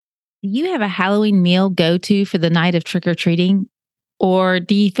Do you have a Halloween meal go to for the night of trick or treating? Or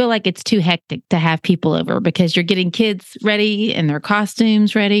do you feel like it's too hectic to have people over because you're getting kids ready and their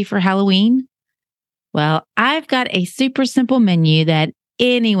costumes ready for Halloween? Well, I've got a super simple menu that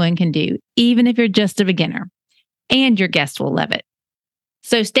anyone can do, even if you're just a beginner, and your guests will love it.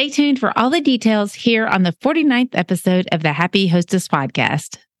 So stay tuned for all the details here on the 49th episode of the Happy Hostess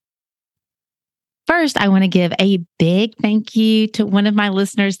podcast. First, I want to give a big thank you to one of my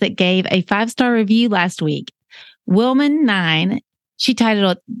listeners that gave a 5-star review last week. Wilman9, she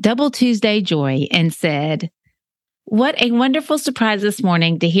titled Double Tuesday Joy and said, "What a wonderful surprise this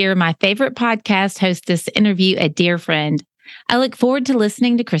morning to hear my favorite podcast hostess interview a dear friend. I look forward to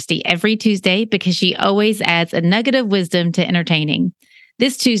listening to Christy every Tuesday because she always adds a nugget of wisdom to entertaining.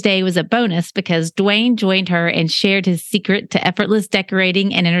 This Tuesday was a bonus because Dwayne joined her and shared his secret to effortless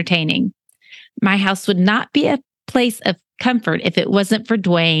decorating and entertaining. My house would not be a place of comfort if it wasn't for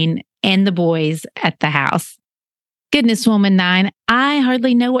Dwayne and the boys at the house." Goodness, Woman 9, I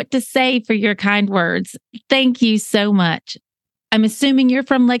hardly know what to say for your kind words. Thank you so much. I'm assuming you're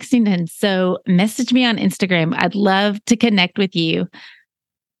from Lexington, so message me on Instagram. I'd love to connect with you.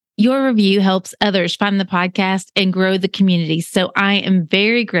 Your review helps others find the podcast and grow the community, so I am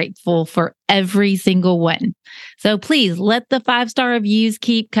very grateful for every single one. So please let the 5-star reviews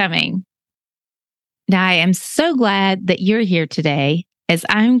keep coming. Now, I am so glad that you're here today, as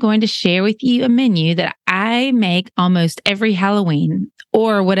I'm going to share with you a menu that I make almost every Halloween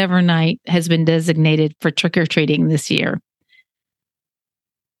or whatever night has been designated for trick-or-treating this year.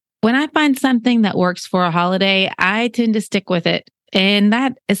 When I find something that works for a holiday, I tend to stick with it, and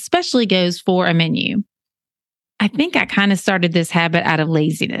that especially goes for a menu. I think I kind of started this habit out of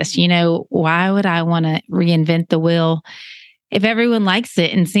laziness. Why would I want to reinvent the wheel if everyone likes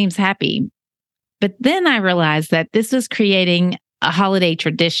it and seems happy? But then I realized that this was creating a holiday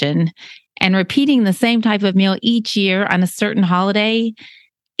tradition, and repeating the same type of meal each year on a certain holiday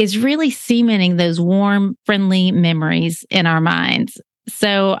is really cementing those warm, friendly memories in our minds.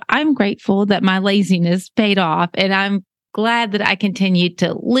 So I'm grateful that my laziness paid off, and I'm glad that I continue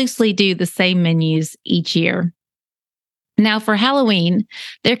to loosely do the same menus each year. Now, for Halloween,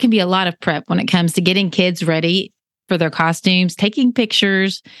 there can be a lot of prep when it comes to getting kids ready for their costumes, taking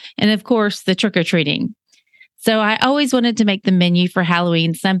pictures, and of course, the trick-or-treating. So I always wanted to make the menu for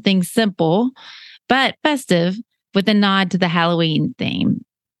Halloween something simple, but festive with a nod to the Halloween theme.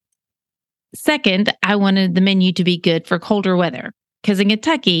 Second, I wanted the menu to be good for colder weather, because in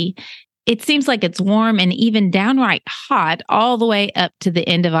Kentucky, it seems like it's warm and even downright hot all the way up to the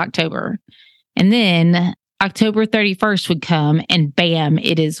end of October. And then October 31st would come and bam,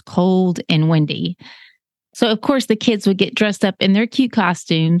 it is cold and windy. So of course the kids would get dressed up in their cute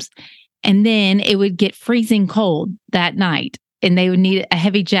costumes, and then it would get freezing cold that night, and they would need a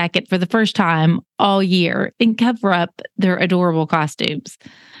heavy jacket for the first time all year and cover up their adorable costumes.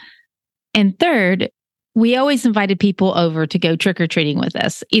 And third, we always invited people over to go trick-or-treating with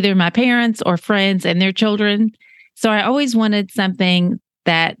us, either my parents or friends and their children. So I always wanted something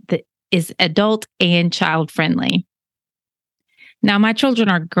that is adult and child friendly. Now, my children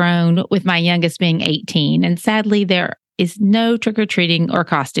are grown, with my youngest being 18, and sadly, there is no trick-or-treating or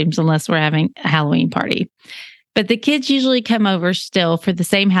costumes unless we're having a Halloween party. But the kids usually come over still for the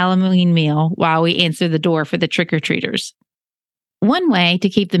same Halloween meal while we answer the door for the trick-or-treaters. One way to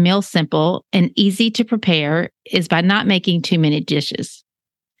keep the meal simple and easy to prepare is by not making too many dishes.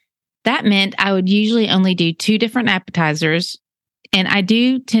 That meant I would usually only do 2 different appetizers, and I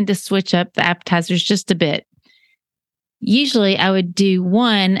do tend to switch up the appetizers just a bit. Usually I would do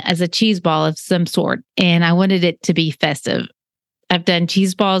one as a cheese ball of some sort, and I wanted it to be festive. I've done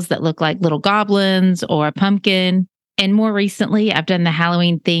cheese balls that look like little goblins or a pumpkin, and more recently I've done the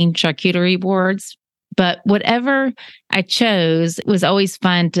Halloween themed charcuterie boards. But whatever I chose, it was always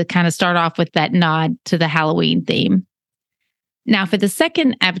fun to kind of start off with that nod to the Halloween theme. Now, for the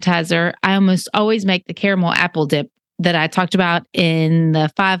second appetizer, I almost always make the caramel apple dip that I talked about in the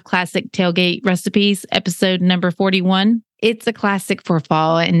 5 classic tailgate recipes, episode number 41. It's a classic for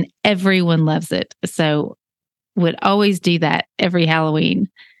fall and everyone loves it. So would always do that every Halloween.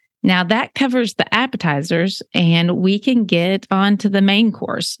 Now that covers the appetizers, and we can get on to the main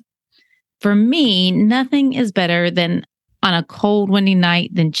course. For me, nothing is better than on a cold, windy night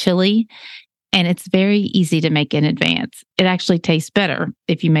than chili, and it's very easy to make in advance. It actually tastes better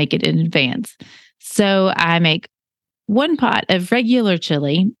if you make it in advance. So I make 1 pot of regular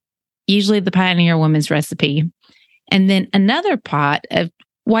chili, usually the Pioneer Woman's recipe, and then another pot of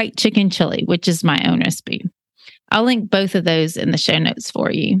white chicken chili, which is my own recipe. I'll link both of those in the show notes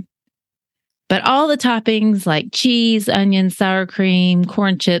for you. But all the toppings like cheese, onions, sour cream,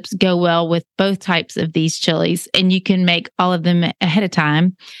 corn chips go well with both types of these chilies. And you can make all of them ahead of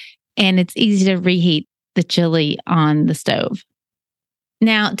time. And it's easy to reheat the chili on the stove.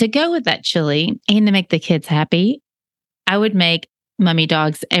 Now, to go with that chili and to make the kids happy, I would make mummy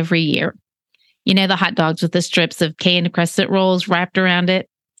dogs every year. You know, the hot dogs with the strips of canned crescent rolls wrapped around it.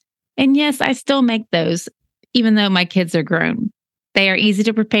 And yes, I still make those, even though my kids are grown. They are easy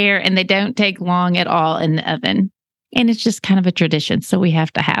to prepare and they don't take long at all in the oven. And it's just kind of a tradition, so we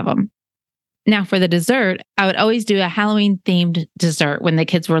have to have them. Now, for the dessert, I would always do a Halloween-themed dessert when the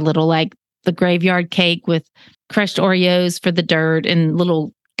kids were little, like the graveyard cake with crushed Oreos for the dirt and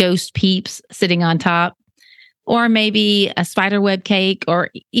little ghost peeps sitting on top. Or maybe a spiderweb cake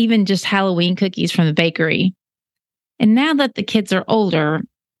or even just Halloween cookies from the bakery. And now that the kids are older,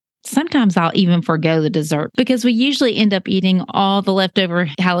 sometimes I'll even forgo the dessert because we usually end up eating all the leftover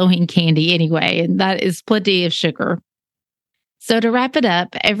Halloween candy anyway, and that is plenty of sugar. So to wrap it up,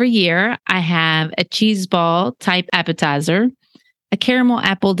 every year I have a cheese ball type appetizer, a caramel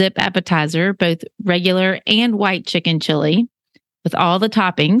apple dip appetizer, both regular and white chicken chili with all the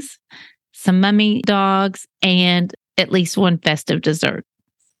toppings, some mummy dogs, and at least one festive dessert.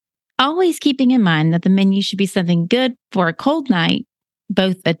 Always keeping in mind that the menu should be something good for a cold night,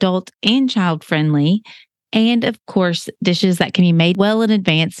 both adult and child friendly, and of course, dishes that can be made well in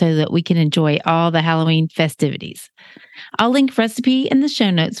advance so that we can enjoy all the Halloween festivities. I'll link recipe in the show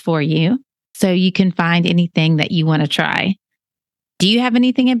notes for you so you can find anything that you want to try. Do you have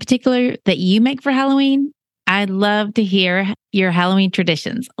anything in particular that you make for Halloween? I'd love to hear your Halloween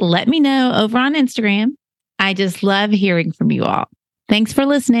traditions. Let me know over on Instagram. I just love hearing from you all. Thanks for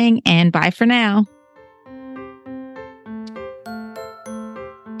listening and bye for now.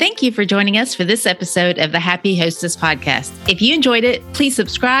 Thank you for joining us for this episode of the Happy Hostess podcast. If you enjoyed it, please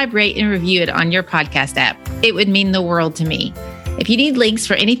subscribe, rate, and review it on your podcast app. It would mean the world to me. If you need links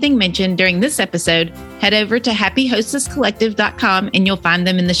for anything mentioned during this episode, head over to happyhostesscollective.com and you'll find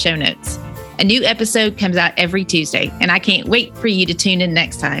them in the show notes. A new episode comes out every Tuesday, and I can't wait for you to tune in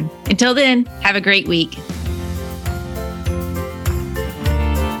next time. Until then, have a great week.